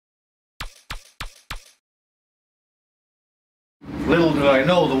Little did I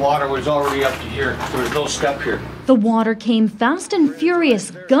know the water was already up to here. There was no step here. The water came fast and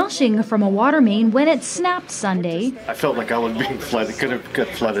furious, gushing from a water main when it snapped Sunday. I felt like I was being flooded. Could have got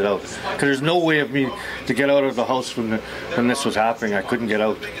flooded out. Because there's no way of me to get out of the house when this was happening. I couldn't get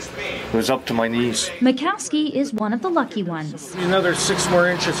out. It was up to my knees. McCaskey is one of the lucky ones. Another 6 more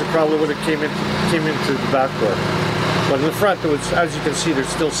inches, it probably would have came into the back door. But in the front, there was, as you can see, there's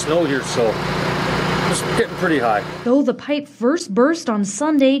still snow here, so it's getting pretty high. Though the pipe first burst on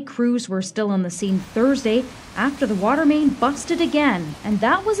Sunday, crews were still on the scene Thursday after the water main busted again. And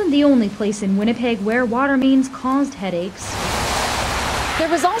that wasn't the only place in Winnipeg where water mains caused headaches. There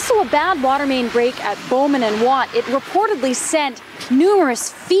was also a bad water main break at Bowman and Watt. It reportedly sent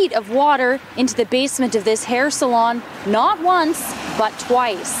numerous feet of water into the basement of this hair salon, not once, but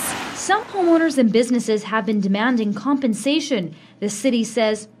twice. Some homeowners and businesses have been demanding compensation. The city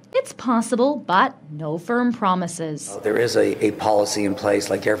says it's possible, but no firm promises. There is a policy in place,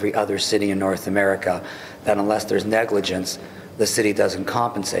 like every other city in North America, that unless there's negligence, the city doesn't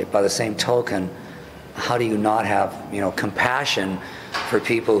compensate. By the same token, how do you not have, compassion for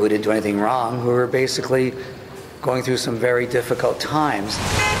people who didn't do anything wrong, who are basically going through some very difficult times?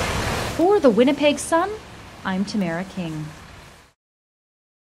 For the Winnipeg Sun, I'm Tamara King.